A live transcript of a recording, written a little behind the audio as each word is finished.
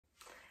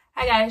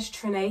Hi guys,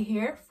 Trenee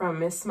here from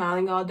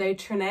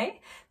MrsSmilinAllDayTrenee.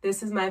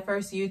 This is my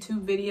first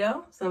YouTube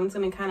video, so I'm just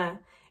going to kind of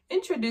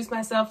introduce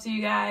myself to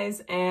you guys,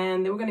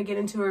 and then we're going to get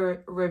into a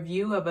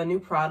review of a new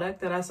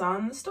product that I saw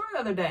in the store the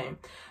other day.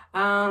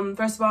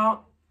 First of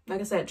all, like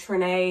I said,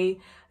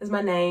 Trenee is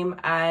my name.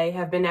 I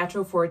have been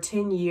natural for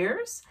 10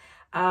 years,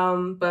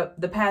 but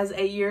the past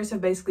 8 years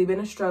have basically been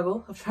a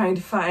struggle of trying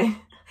to find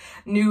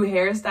new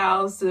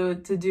hairstyles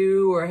to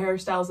do, or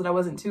hairstyles that I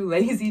wasn't too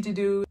lazy to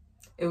do.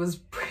 It was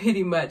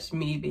pretty much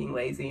me being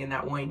lazy and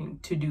not wanting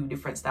to do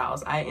different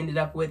styles. I ended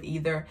up with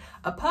either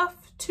a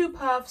puff, two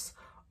puffs,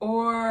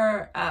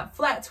 or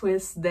flat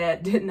twists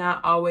that did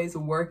not always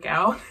work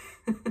out.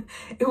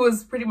 It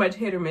was pretty much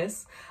hit or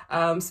miss.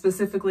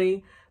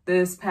 Specifically,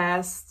 this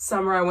past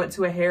summer, I went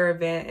to a hair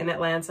event in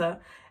Atlanta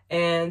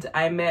and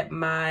I met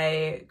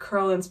my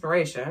curl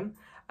inspiration.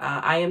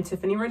 I am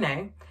Tiffany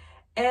Renee,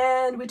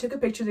 and we took a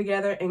picture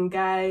together, and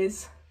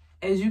guys,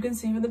 as you can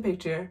see from the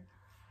picture,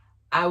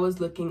 I was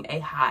looking a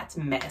hot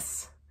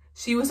mess.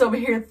 She was over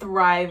here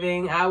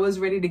thriving. I was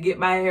ready to get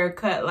my hair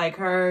cut like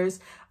hers.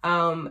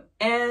 And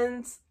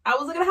I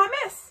was looking a hot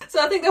mess.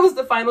 So I think that was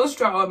the final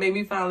straw. It made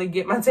me finally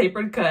get my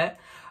tapered cut.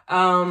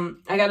 I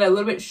got it a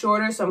little bit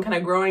shorter, so I'm kind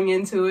of growing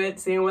into it,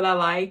 seeing what I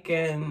like,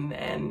 and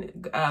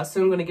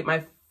soon I'm going to get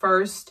my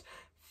first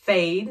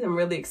fade. I'm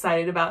really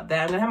excited about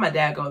that. I'm going to have my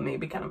dad go with me. It'd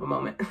be kind of a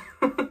moment.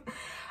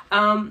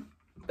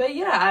 But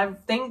yeah, I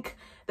think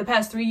the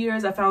past 3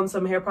 years, I found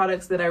some hair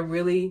products that I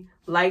really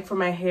like for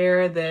my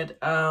hair, that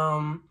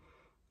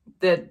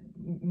that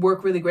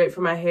work really great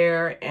for my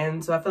hair.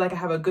 And so I feel like I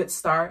have a good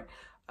start,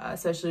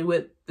 especially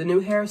with the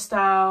new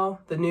hairstyle,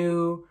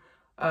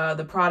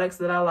 the products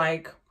that I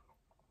like.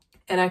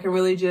 And I can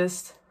really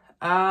just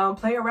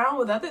play around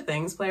with other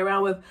things, play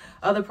around with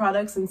other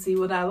products and see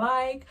what I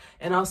like,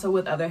 and also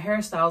with other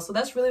hairstyles. So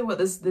that's really what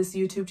this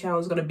YouTube channel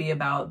is going to be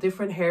about: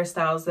 different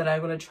hairstyles that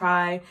I'm going to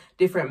try,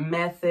 different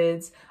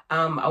methods.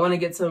 I want to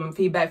get some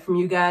feedback from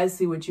you guys,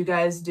 see what you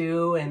guys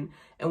do and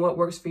what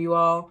works for you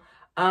all.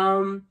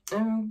 And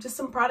just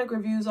some product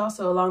reviews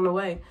also along the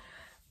way.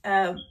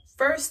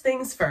 First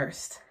things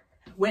first,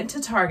 went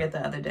to Target the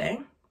other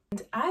day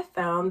and I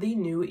found the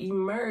new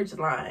Emerge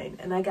line,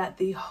 and I got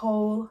the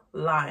whole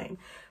line.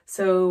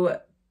 So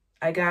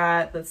I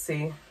got, let's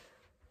see,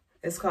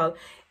 it's called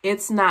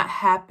It's Not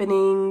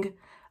Happening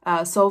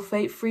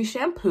Sulfate Free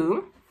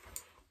Shampoo.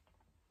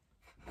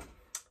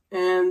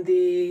 And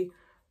the,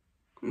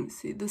 let me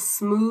see, the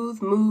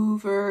Smooth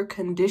Mover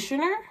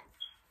Conditioner.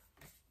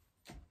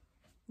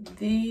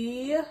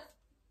 The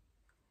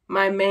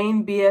My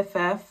Main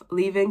BFF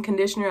Leave-In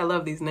Conditioner. I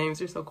love these names,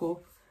 they're so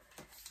cool.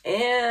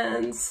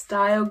 And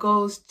Style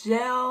Goals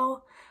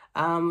Gel,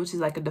 which is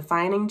like a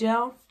defining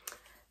gel.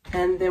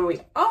 And then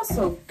we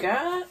also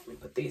got, let me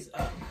put these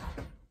up.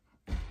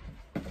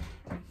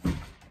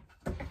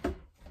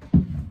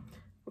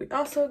 We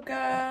also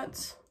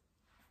got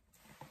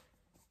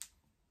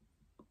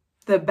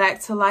the Back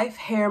to Life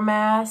hair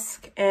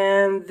mask,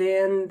 and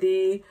then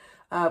the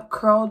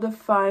curl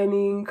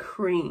defining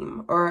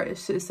cream, or it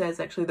says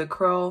actually the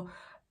curl,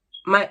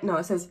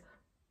 it says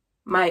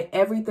My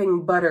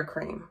Everything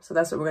Buttercream. So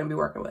that's what we're going to be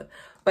working with.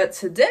 But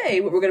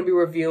today, what we're going to be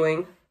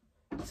reviewing,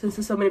 since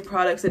there's so many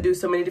products that do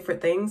so many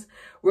different things,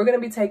 we're going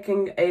to be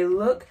taking a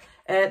look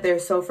at their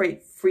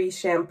sulfate-free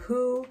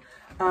shampoo,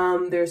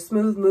 their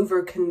Smooth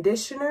Mover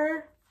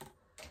Conditioner,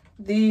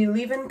 the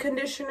leave-in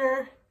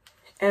conditioner,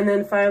 and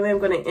then finally I'm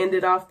going to end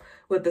it off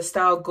with the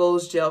Style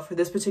Goals Gel for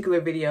this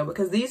particular video,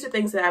 because these are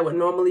things that I would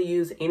normally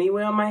use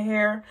anyway on my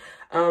hair.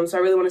 So I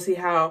really want to see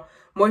how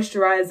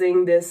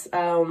moisturizing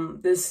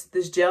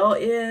this gel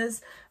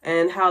is,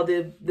 and how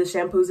the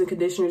shampoos and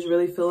conditioners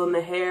really feel in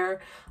the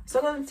hair. So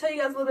I'm going to tell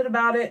you guys a little bit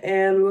about it,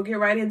 and we'll get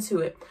right into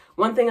it.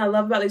 One thing I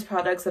love about these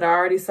products that I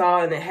already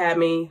saw and that had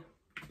me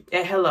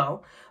at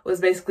hello was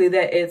basically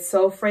that it's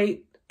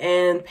sulfate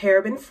and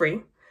paraben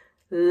free.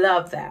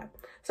 Love that.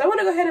 So I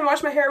want to go ahead and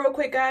wash my hair real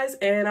quick, guys,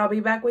 and I'll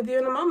be back with you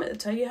in a moment to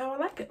tell you how I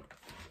like it.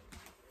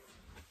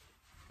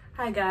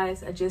 Hi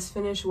guys, I just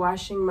finished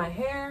washing my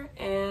hair,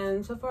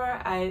 and so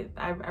far I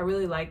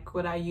really like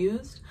what I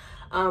used.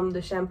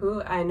 The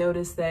shampoo, I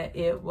noticed that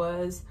it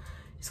was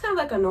just kind of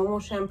like a normal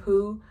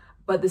shampoo,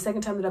 but the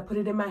second time that I put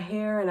it in my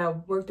hair and I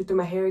worked it through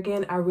my hair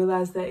again, I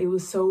realized that it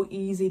was so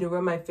easy to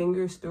run my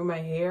fingers through my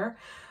hair.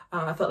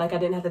 I felt like I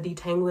didn't have to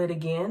detangle it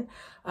again,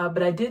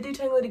 but I did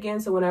detangle it again.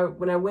 So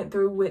when I went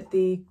through with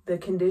the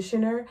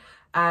conditioner,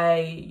 I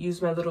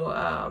used my little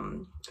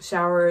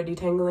shower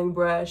detangling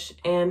brush,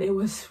 and it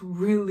was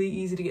really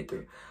easy to get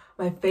through.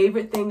 My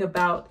favorite thing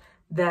about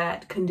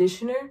that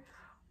conditioner,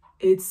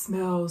 it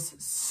smells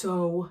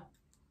so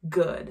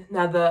good.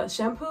 Now the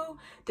shampoo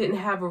didn't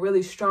have a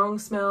really strong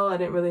smell. I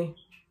didn't really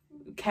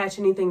catch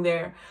anything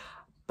there,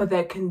 but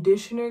that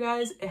conditioner,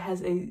 guys, it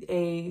has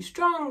a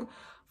strong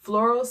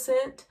floral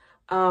scent.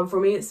 For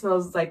me, it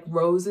smells like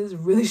roses,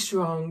 really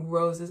strong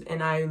roses,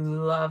 and I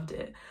loved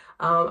it.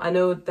 I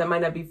know that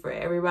might not be for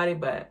everybody,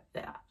 but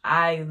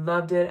I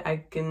loved it.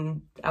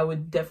 I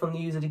would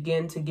definitely use it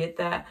again to get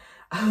that.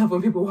 I love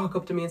when people walk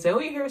up to me and say, oh,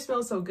 your hair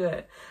smells so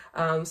good.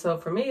 So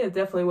for me, it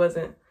definitely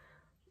wasn't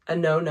a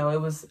no-no.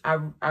 It was,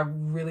 I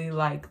really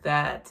like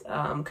that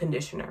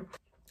conditioner.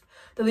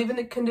 The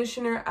leave-in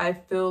conditioner, I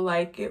feel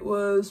like it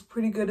was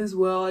pretty good as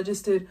well. I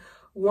just did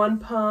one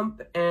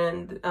pump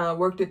and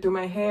worked it through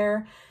my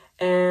hair,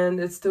 and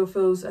it still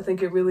feels, I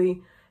think it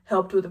really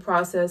helped with the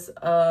process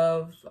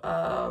of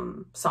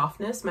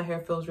softness. My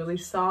hair feels really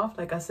soft.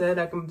 Like I said,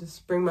 I can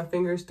just bring my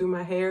fingers through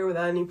my hair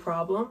without any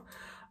problem.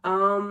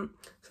 So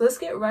let's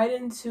get right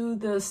into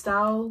the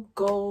Style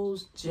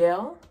Goals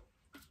Gel.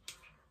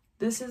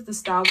 This is the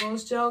Style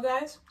Goals Gel,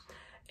 guys.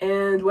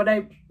 And what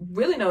I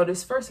really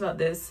noticed first about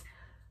this,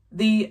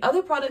 the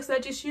other products that I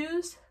just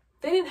used,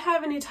 they didn't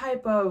have any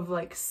type of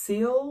like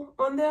seal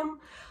on them.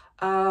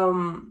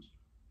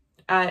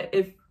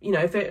 If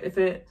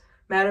it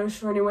matters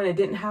for anyone, it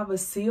didn't have a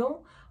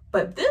seal,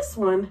 but this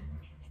one,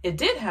 it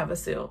did have a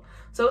seal.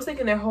 So I was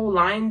thinking their whole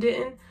line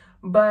didn't,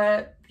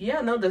 but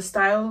yeah, no, the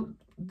Style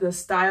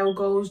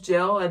Goals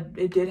Gel,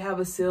 it did have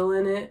a seal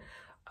in it.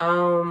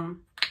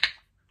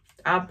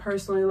 I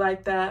personally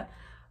like that.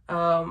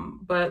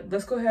 But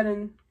let's go ahead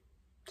and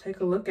take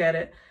a look at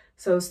it.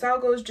 So Style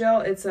Goals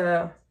Gel, it's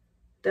a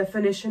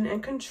definition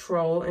and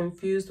control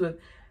infused with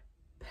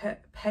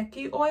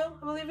pecky oil,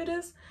 I believe it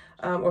is,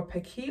 or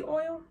pecky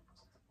oil.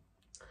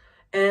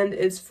 And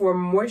it's for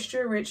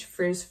moisture-rich,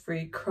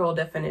 frizz-free curl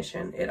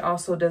definition. It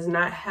also does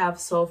not have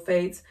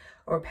sulfates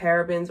or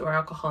parabens or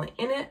alcohol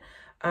in it.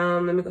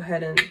 Let me go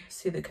ahead and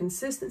see the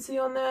consistency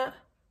on that.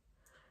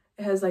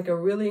 It has like a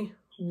really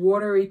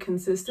watery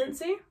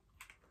consistency.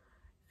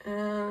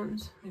 And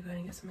let me go ahead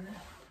and get some of that,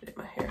 put it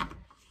in my hair.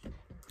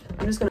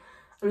 I'm just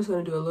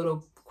gonna do a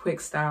little quick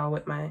style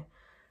with my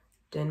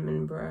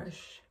Denman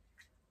brush.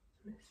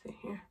 Let me see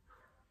here.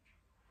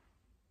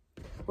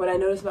 What I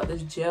noticed about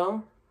this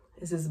gel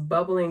is it's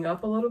bubbling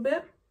up a little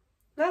bit.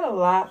 Not a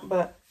lot,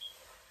 but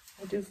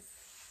I do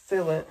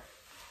feel it.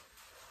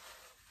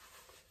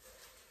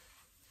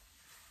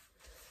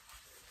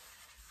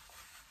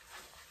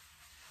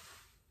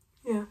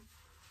 Yeah,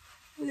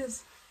 it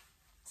is.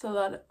 It's a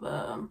lot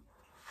of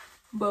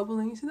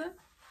bubbling. You see that?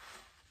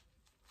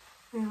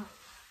 Yeah.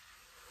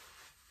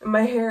 And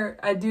my hair,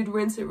 I did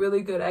rinse it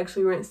really good. I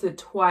actually rinsed it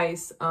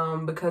twice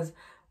because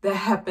that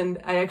happened.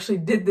 I actually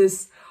did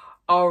this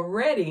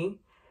already,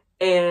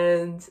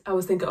 and I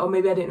was thinking, oh,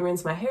 maybe I didn't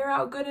rinse my hair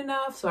out good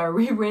enough, so I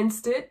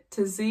re-rinsed it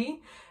to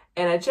see,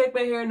 and I checked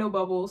my hair, no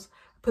bubbles.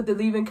 Put the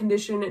leave-in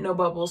conditioner in it, no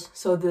bubbles.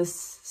 So this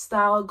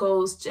Style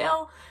Goals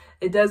Gel,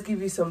 it does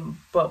give you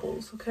some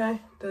bubbles, okay?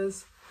 It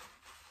does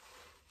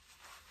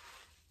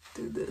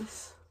do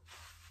this.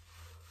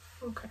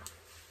 Okay.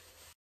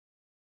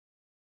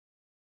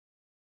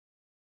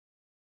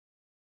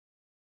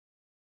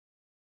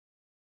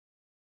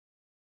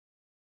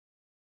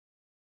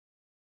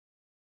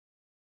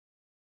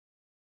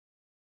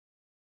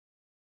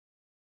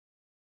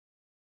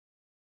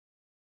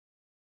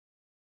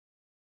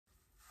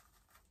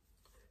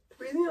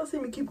 The reason you'll see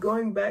me keep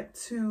going back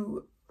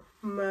to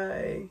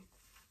my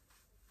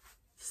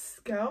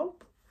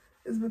scalp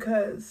is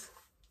because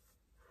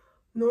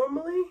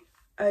normally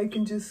I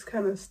can just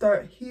kind of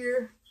start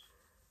here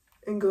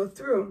and go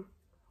through,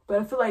 but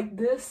I feel like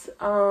this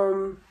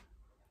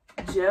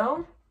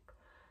gel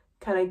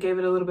kind of gave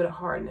it a little bit of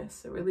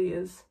hardness. It really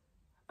is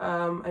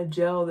a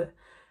gel that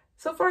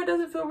so far it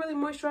doesn't feel really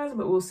moisturizing,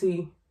 but we'll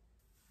see.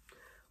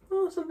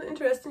 Oh, something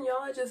interesting,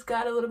 y'all. I just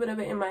got a little bit of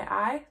it in my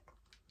eye,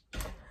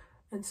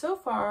 and so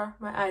far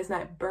my eye is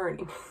not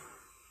burning.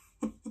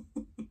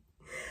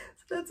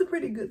 So that's a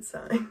pretty good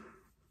sign.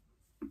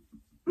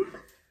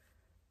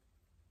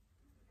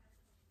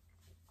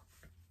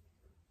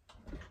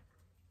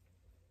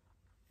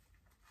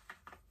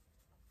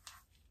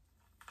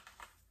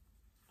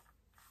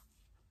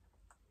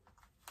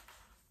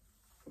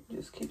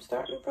 Just keep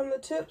starting from the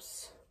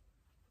tips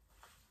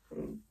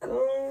and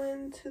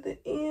going to the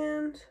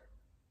end.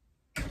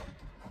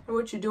 And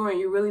what you're doing,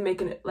 you're really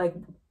making it like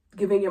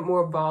giving it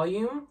more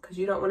volume, because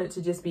you don't want it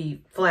to just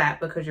be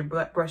flat because you're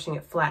brushing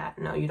it flat.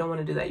 No, you don't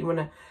want to do that. You want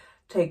to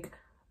take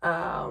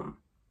kind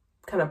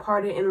of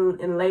part it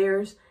in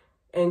layers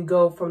and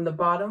go from the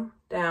bottom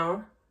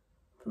down,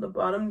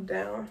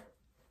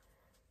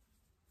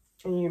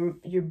 and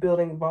you're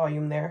building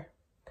volume there.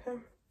 Okay.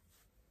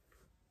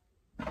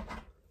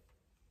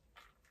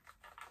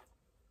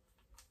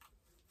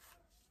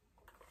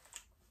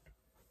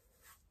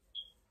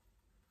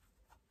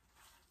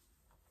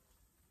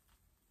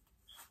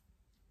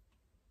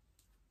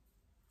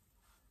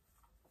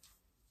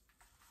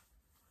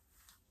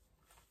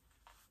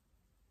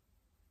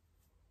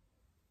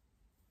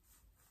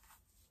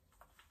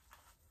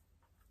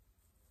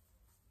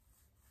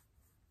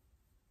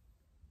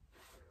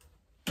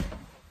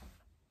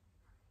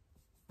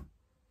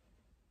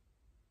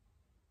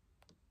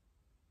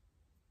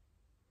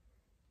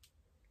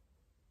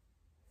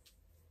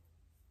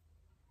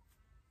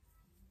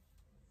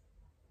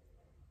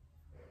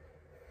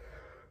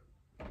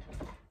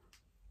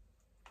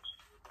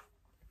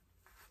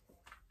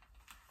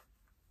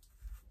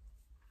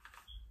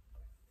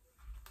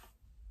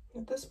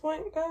 At this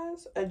point,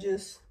 guys, I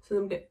just,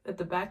 since I'm at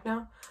the back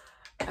now,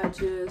 I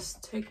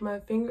just take my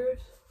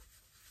fingers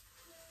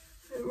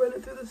and run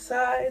it through the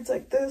sides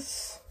like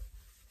this.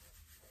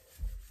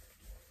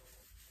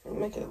 And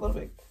make it a little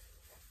bit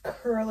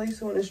curly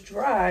so when it's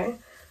dry,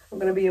 I'm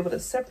going to be able to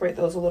separate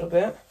those a little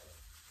bit.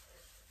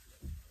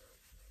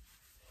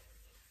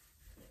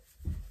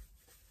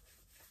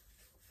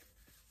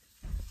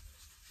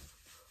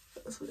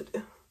 That's what I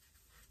do.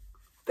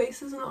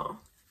 Faces and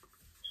all.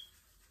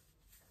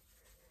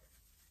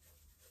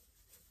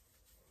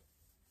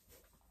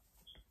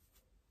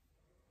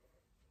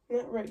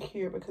 Not right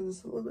here because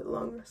it's a little bit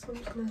longer, so I'm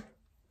just gonna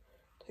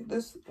take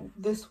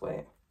this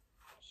way,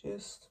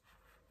 just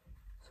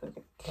so I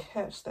can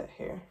catch that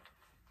hair.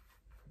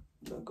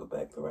 Don't go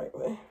back the right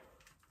way.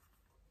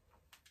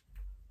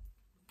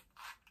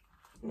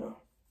 No.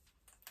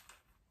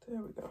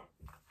 There we go.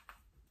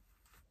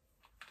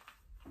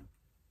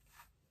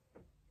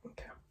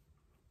 Okay.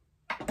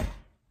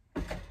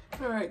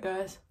 All right,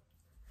 guys.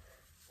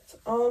 That's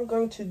all I'm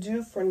going to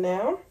do for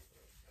now.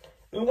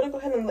 I'm gonna go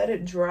ahead and let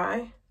it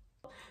dry.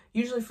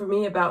 Usually for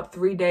me, about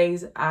 3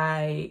 days,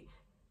 I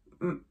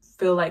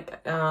feel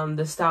like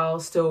the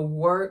style still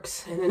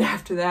works. And then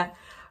after that,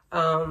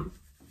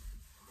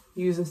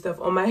 using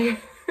stuff on my hair,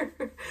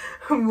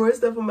 more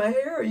stuff on my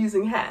hair, or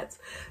using hats.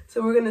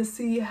 So we're going to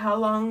see how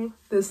long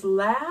this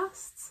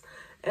lasts.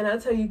 And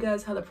I'll tell you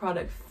guys how the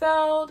product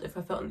felt, if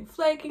I felt any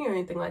flaking or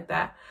anything like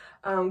that.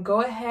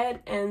 Go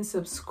ahead and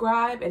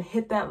subscribe and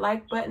hit that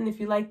like button if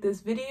you like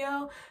this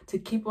video to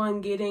keep on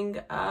getting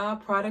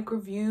product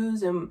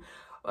reviews and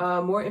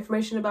more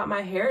information about my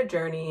hair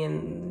journey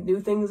and new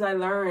things I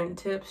learned,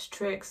 tips,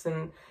 tricks,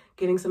 and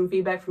getting some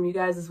feedback from you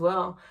guys as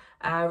well.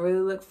 I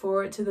really look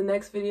forward to the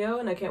next video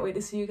and I can't wait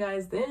to see you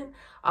guys then.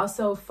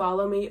 Also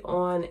follow me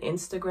on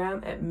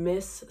Instagram at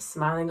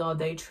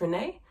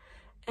MrsSmilinAllDayTrenee,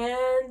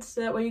 and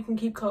so that way you can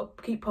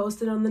keep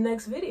posted on the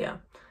next video.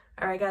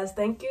 All right, guys,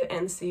 thank you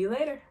and see you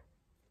later.